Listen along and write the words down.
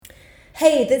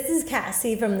Hey, this is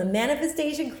Cassie from the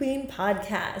Manifestation Queen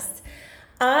podcast.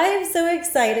 I'm so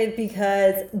excited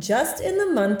because just in the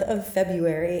month of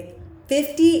February,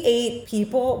 58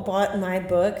 people bought my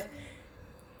book,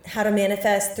 How to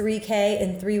Manifest 3K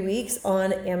in 3 weeks,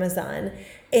 on Amazon.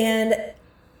 And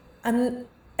I'm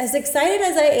as excited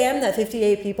as I am that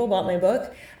 58 people bought my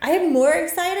book. I am more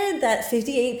excited that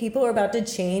 58 people are about to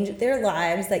change their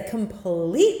lives, like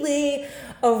completely,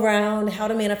 around how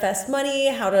to manifest money,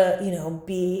 how to,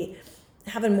 be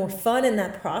having more fun in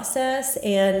that process.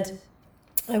 And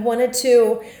I wanted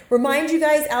to remind you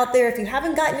guys out there, if you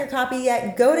haven't gotten your copy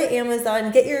yet, go to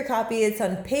Amazon, get your copy. It's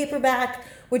on paperback,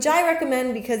 which I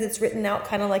recommend because it's written out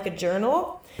kind of like a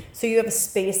journal. So you have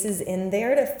spaces in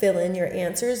there to fill in your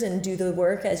answers and do the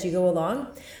work as you go along.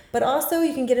 But also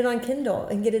you can get it on Kindle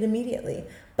and get it immediately.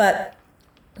 But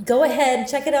go ahead,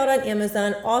 check it out on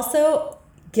Amazon. Also,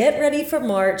 get ready for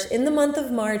March. In the month of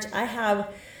March, I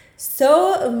have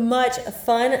so much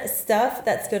fun stuff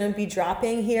that's going to be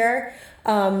dropping here,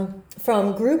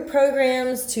 from group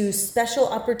programs to special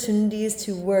opportunities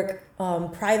to work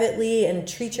privately and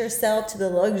treat yourself to the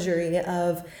luxury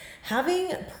of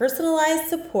having personalized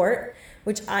support,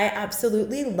 which I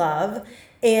absolutely love.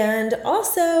 And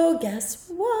also, guess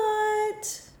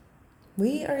what?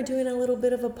 We are doing a little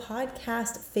bit of a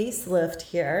podcast facelift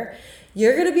here.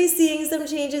 You're going to be seeing some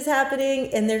changes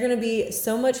happening, and they're going to be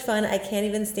so much fun. I can't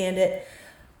even stand it.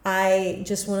 I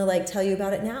just want to tell you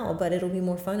about it now, but it'll be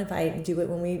more fun if I do it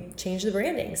when we change the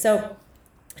branding. So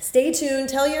stay tuned.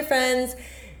 Tell your friends,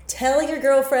 tell your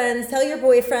girlfriends, tell your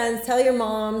boyfriends, tell your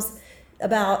moms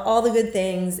about all the good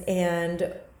things.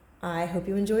 And I hope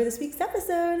you enjoy this week's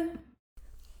episode.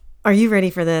 Are you ready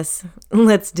for this?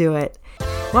 Let's do it.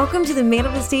 Welcome to the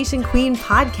Manifestation Queen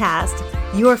podcast,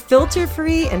 your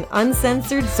filter-free and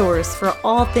uncensored source for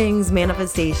all things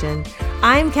manifestation.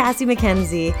 I'm Cassie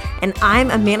McKenzie, and I'm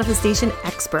a manifestation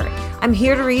expert. I'm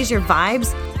here to raise your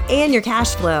vibes and your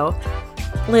cash flow.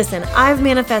 Listen, I've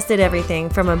manifested everything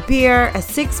from a beer, a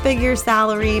six-figure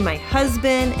salary, my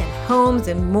husband, and homes,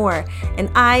 and more. And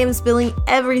I am spilling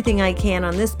everything I can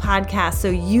on this podcast so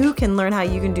you can learn how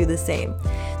you can do the same.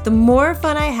 The more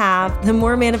fun I have, the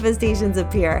more manifestations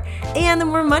appear, and the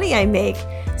more money I make.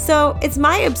 So it's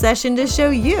my obsession to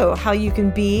show you how you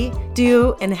can be,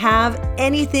 do, and have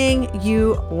anything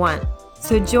you want.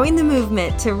 So join the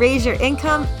movement to raise your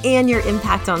income and your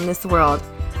impact on this world.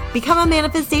 Become a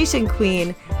manifestation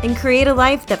queen and create a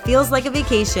life that feels like a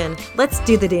vacation. Let's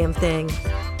do the damn thing.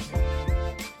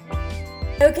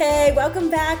 Okay, welcome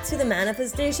back to the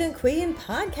Manifestation Queen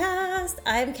podcast.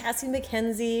 I'm Cassie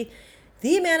McKenzie,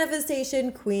 the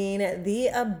Manifestation Queen, the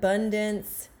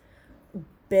abundance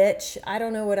bitch. I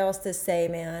don't know what else to say,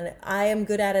 man. I am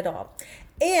good at it all.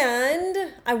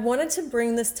 And I wanted to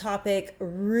bring this topic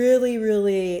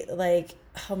really,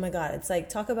 oh my God, it's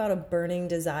talk about a burning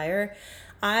desire.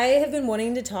 I have been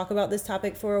wanting to talk about this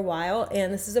topic for a while,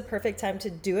 and this is a perfect time to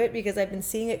do it because I've been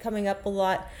seeing it coming up a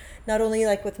lot, not only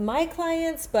with my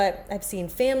clients, but I've seen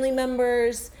family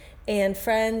members and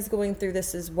friends going through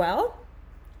this as well.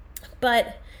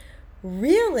 But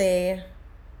really,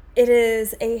 it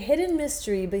is a hidden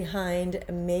mystery behind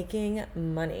making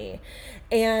money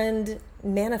and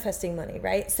manifesting money,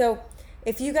 right? So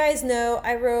if you guys know,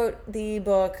 I wrote the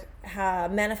book,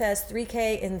 Manifest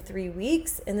 3K in 3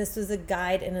 weeks. And this was a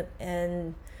guide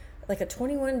and a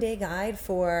 21-day guide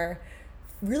for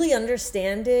really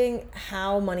understanding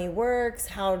how money works,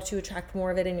 how to attract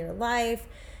more of it in your life.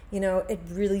 It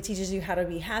really teaches you how to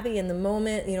be happy in the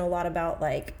moment, a lot about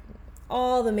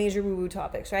all the major woo-woo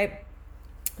topics, right?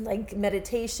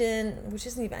 Meditation, which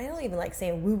isn't even, I don't even like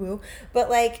saying woo-woo,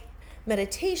 but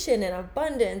meditation and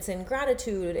abundance and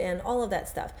gratitude and all of that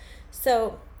stuff.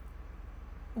 So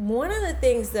one of the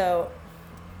things though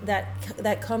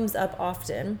that comes up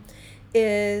often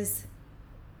is,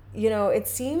 it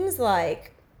seems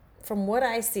like, from what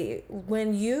I see,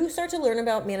 when you start to learn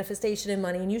about manifestation and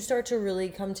money and you start to really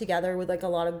come together with a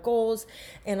lot of goals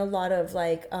and a lot of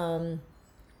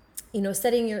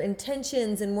setting your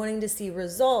intentions and wanting to see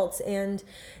results and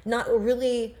not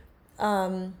really,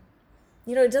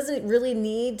 it doesn't really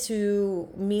need to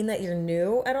mean that you're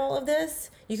new at all of this.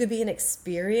 You could be an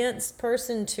experienced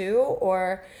person too,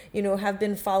 or, have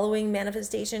been following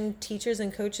manifestation teachers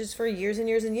and coaches for years and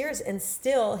years and years and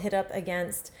still hit up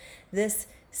against this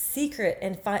secret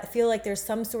and feel like there's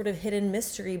some sort of hidden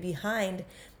mystery behind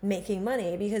making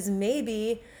money, because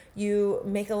maybe you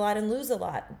make a lot and lose a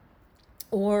lot,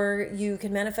 or you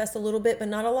can manifest a little bit but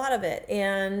not a lot of it,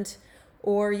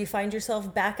 or you find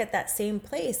yourself back at that same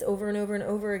place over and over and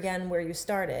over again where you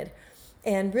started.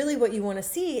 And really what you want to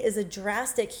see is a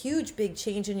drastic, huge, big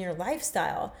change in your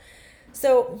lifestyle.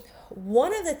 So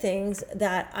one of the things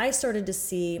that I started to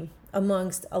see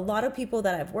amongst a lot of people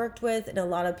that I've worked with and a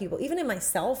lot of people, even in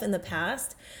myself in the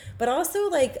past, but also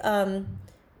like,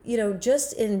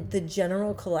 just in the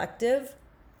general collective,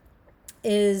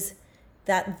 is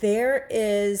that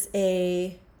there's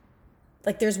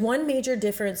one major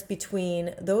difference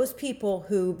between those people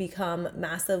who become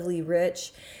massively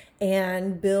rich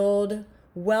and build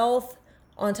wealth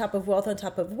on top of wealth on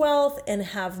top of wealth and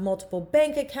have multiple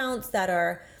bank accounts that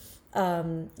are,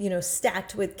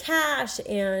 stacked with cash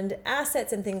and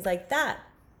assets and things like that,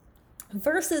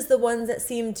 versus the ones that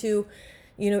seem to,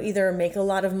 either make a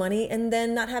lot of money and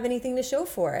then not have anything to show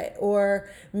for it, or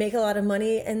make a lot of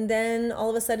money and then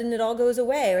all of a sudden it all goes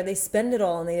away, or they spend it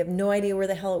all and they have no idea where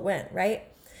the hell it went, right?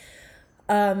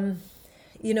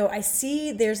 I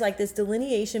see there's like this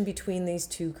delineation between these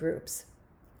two groups.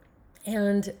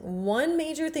 And one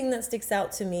major thing that sticks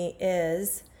out to me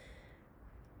is,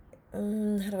 how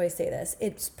do I say this?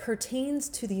 It pertains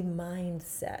to the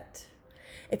mindset.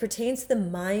 It pertains to the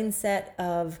mindset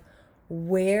of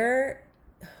where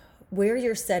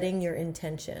you're setting your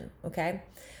intention, okay?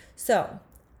 So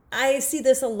I see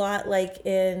this a lot like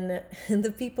in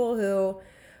the people who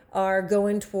are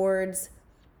going towards,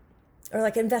 or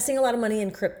like investing a lot of money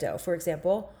in crypto, for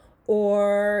example,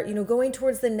 or, going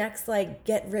towards the next like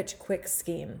get rich quick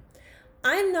scheme.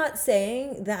 I'm not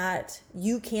saying that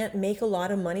you can't make a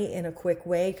lot of money in a quick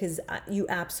way, because you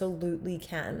absolutely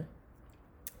can.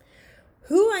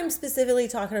 Who I'm specifically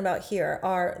talking about here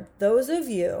are those of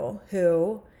you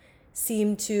who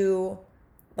seem to,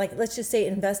 like, let's just say,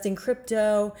 invest in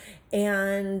crypto,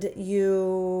 and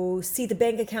you see the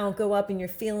bank account go up and you're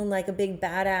feeling like a big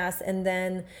badass. And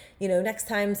then, next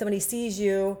time somebody sees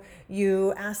you,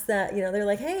 you ask that, they're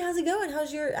like, hey, how's it going?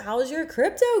 How's your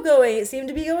crypto going? It seemed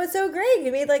to be going so great.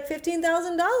 You made like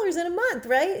 $15,000 in a month,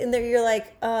 right? And then you're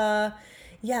like,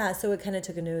 yeah, so it kind of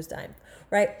took a nosedive,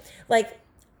 right? Like,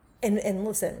 and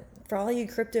listen, for all you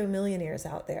crypto millionaires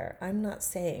out there, I'm not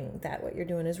saying that what you're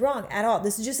doing is wrong at all.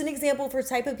 This is just an example for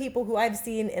type of people who I've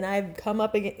seen and I've come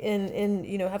up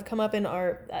have come up in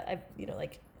our,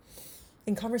 like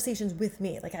in conversations with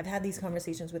me. Like I've had these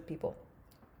conversations with people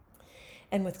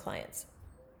and with clients.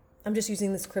 I'm just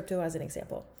using this crypto as an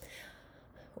example.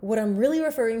 What I'm really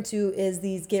referring to is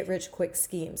these get rich quick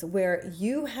schemes where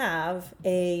you have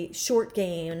a short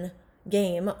game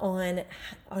on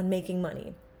making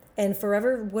money. And for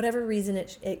whatever reason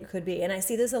it could be. And I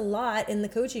see this a lot in the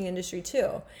coaching industry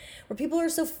too, where people are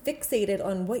so fixated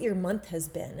on what your month has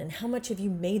been and how much have you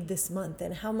made this month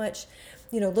and how much,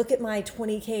 look at my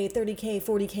 20K, 30K,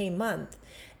 40K month.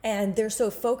 And they're so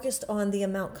focused on the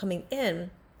amount coming in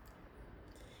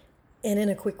and in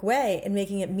a quick way and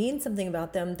making it mean something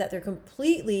about them that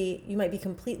you might be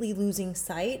completely losing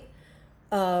sight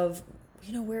of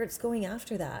where it's going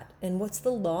after that and what's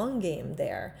the long game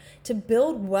there. To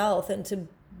build wealth and to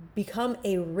become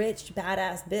a rich,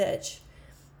 badass bitch,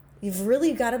 you've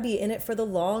really got to be in it for the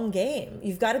long game.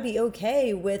 You've got to be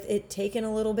okay with it taking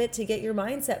a little bit to get your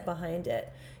mindset behind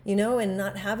it, and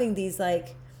not having these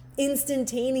like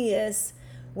instantaneous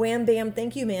wham, bam,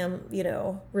 thank you,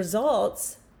 ma'am,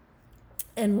 results.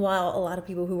 And while a lot of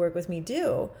people who work with me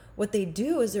do, what they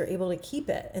do is they're able to keep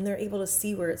it and they're able to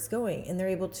see where it's going and they're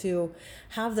able to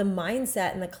have the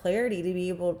mindset and the clarity to be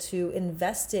able to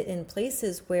invest it in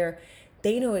places where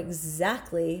they know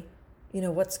exactly,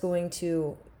 what's going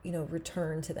to,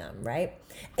 return to them, right?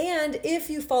 And if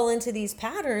you fall into these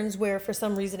patterns where for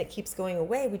some reason it keeps going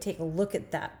away, we take a look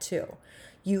at that too.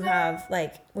 You have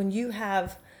like, when you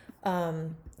have,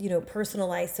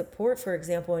 personalized support, for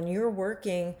example, and you're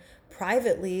working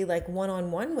privately, like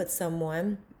one-on-one with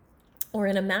someone or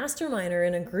in a mastermind or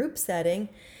in a group setting,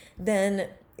 then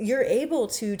you're able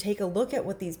to take a look at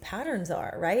what these patterns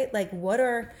are, right? Like what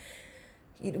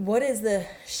is the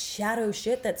shadow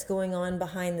shit that's going on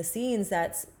behind the scenes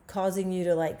that's causing you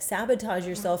to like sabotage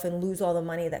yourself and lose all the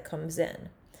money that comes in,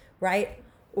 right?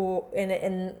 Or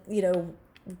and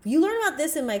you learn about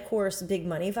this in my course, Big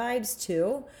Money Vibes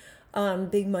too.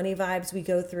 Big Money Vibes, we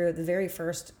go through the very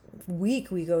first week,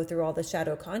 we go through all the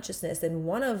shadow consciousness. And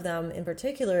one of them in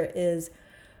particular is,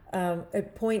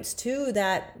 it points to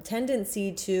that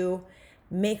tendency to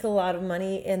make a lot of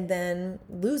money and then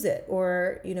lose it,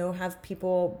 or, have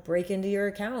people break into your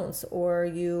accounts, or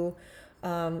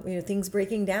things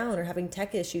breaking down or having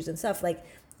tech issues and stuff. Like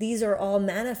these are all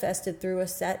manifested through a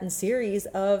set and series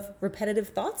of repetitive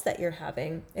thoughts that you're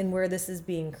having and where this is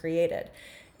being created.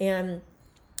 And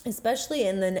especially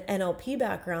in the NLP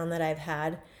background that I've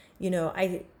had,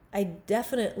 I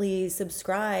definitely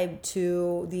subscribe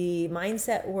to the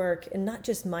mindset work, and not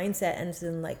just mindset and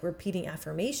in like repeating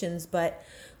affirmations, but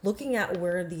looking at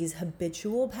where these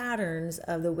habitual patterns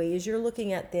of the ways you're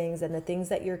looking at things and the things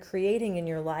that you're creating in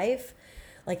your life,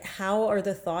 like how are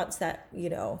the thoughts that,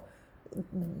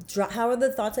 how are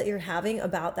the thoughts that you're having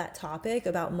about that topic,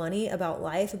 about money, about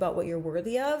life, about what you're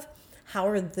worthy of? How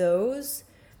are those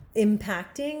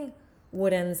impacting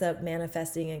what ends up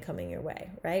manifesting and coming your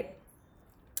way, right?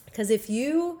 Because if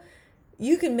you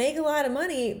can make a lot of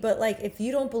money, but like if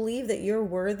you don't believe that you're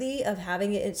worthy of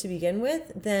having it to begin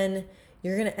with, then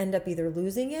you're going to end up either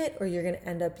losing it, or you're going to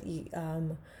end up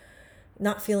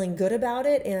not feeling good about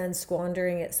it and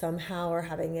squandering it somehow, or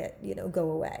having it,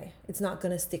 go away. It's not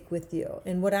going to stick with you.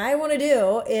 And what I want to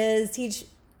do is teach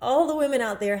all the women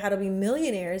out there how to be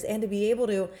millionaires and to be able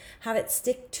to have it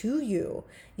stick to you.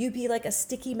 You be like a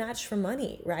sticky match for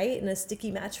money, right? And a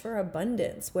sticky match for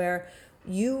abundance, where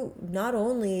you not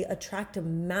only attract a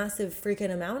massive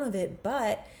freaking amount of it,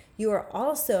 but you are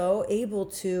also able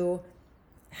to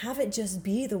have it just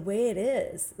be the way it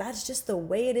is. That's just the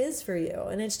way it is for you.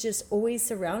 And it's just always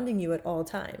surrounding you at all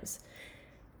times.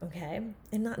 Okay?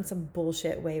 And not in some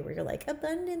bullshit way where you're like,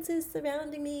 abundance is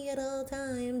surrounding me at all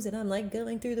times, and I'm like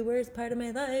going through the worst part of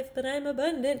my life, but I'm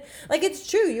abundant. Like, it's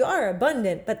true, you are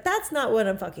abundant, but that's not what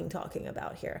I'm fucking talking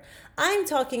about here. I'm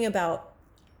talking about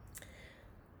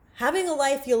having a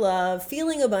life you love,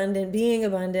 feeling abundant, being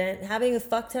abundant, having a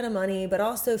fuck ton of money, but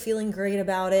also feeling great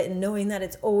about it and knowing that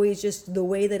it's always just the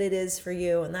way that it is for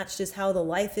you, and that's just how the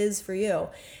life is for you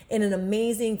in an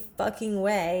amazing fucking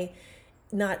way,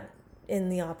 not in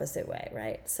the opposite way,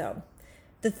 right? So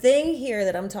the thing here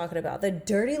that I'm talking about, the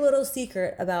dirty little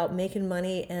secret about making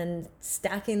money and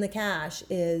stacking the cash,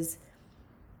 is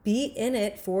be in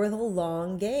it for the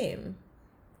long game.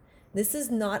 This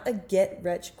is not a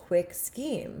get-rich-quick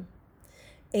scheme.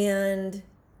 And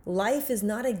life is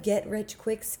not a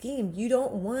get-rich-quick scheme. You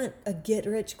don't want a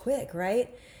get-rich-quick,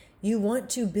 right? You want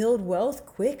to build wealth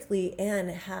quickly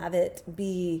and have it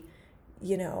be,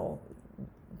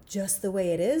 just the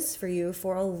way it is for you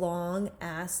for a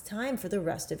long-ass time for the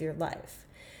rest of your life.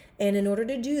 And in order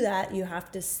to do that, you have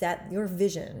to set your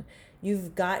vision.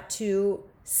 You've got to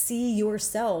see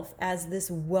yourself as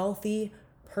this wealthy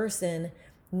person,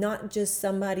 not just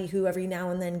somebody who every now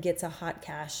and then gets a hot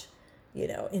cash,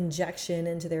 injection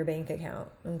into their bank account,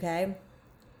 okay?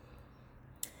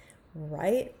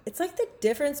 Right? It's like the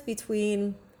difference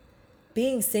between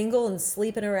being single and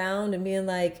sleeping around and being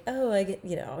like, oh, I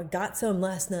got some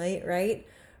last night, right?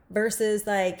 Versus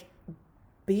like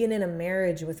being in a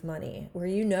marriage with money where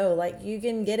like you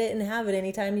can get it and have it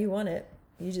anytime you want it.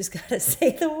 You just got to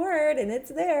say the word and it's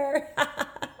there.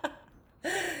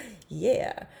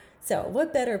 Yeah. So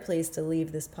what better place to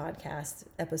leave this podcast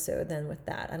episode than with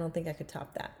that? I don't think I could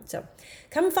top that. So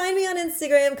come find me on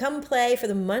Instagram. Come play. For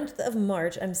the month of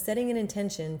March, I'm setting an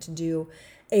intention to do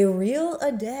a reel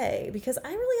a day because I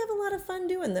really have a lot of fun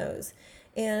doing those.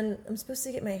 And I'm supposed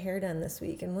to get my hair done this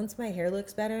week. And once my hair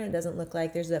looks better and it doesn't look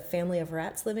like there's a family of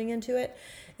rats living into it,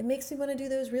 it makes me want to do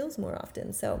those reels more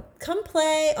often. So come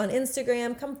play on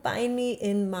Instagram. Come find me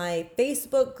in my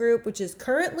Facebook group, which is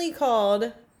currently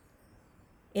called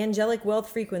Angelic Wealth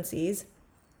Frequencies.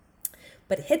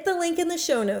 But hit the link in the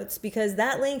show notes because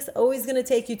that link's always going to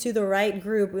take you to the right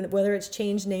group, whether it's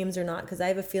changed names or not, because I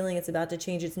have a feeling it's about to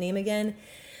change its name again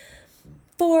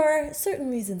for certain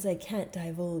reasons I can't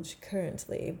divulge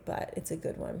currently, but it's a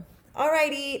good one.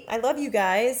 Alrighty, I love you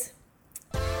guys.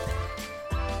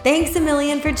 Thanks a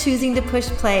million for choosing to push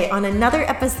play on another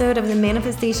episode of the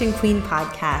Manifestation Queen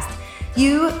podcast.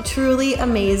 You truly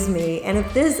amaze me, and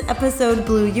if this episode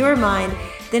blew your mind,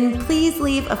 then please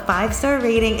leave a 5-star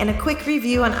rating and a quick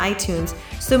review on iTunes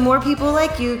so more people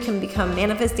like you can become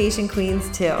manifestation queens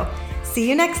too. See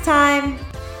you next time.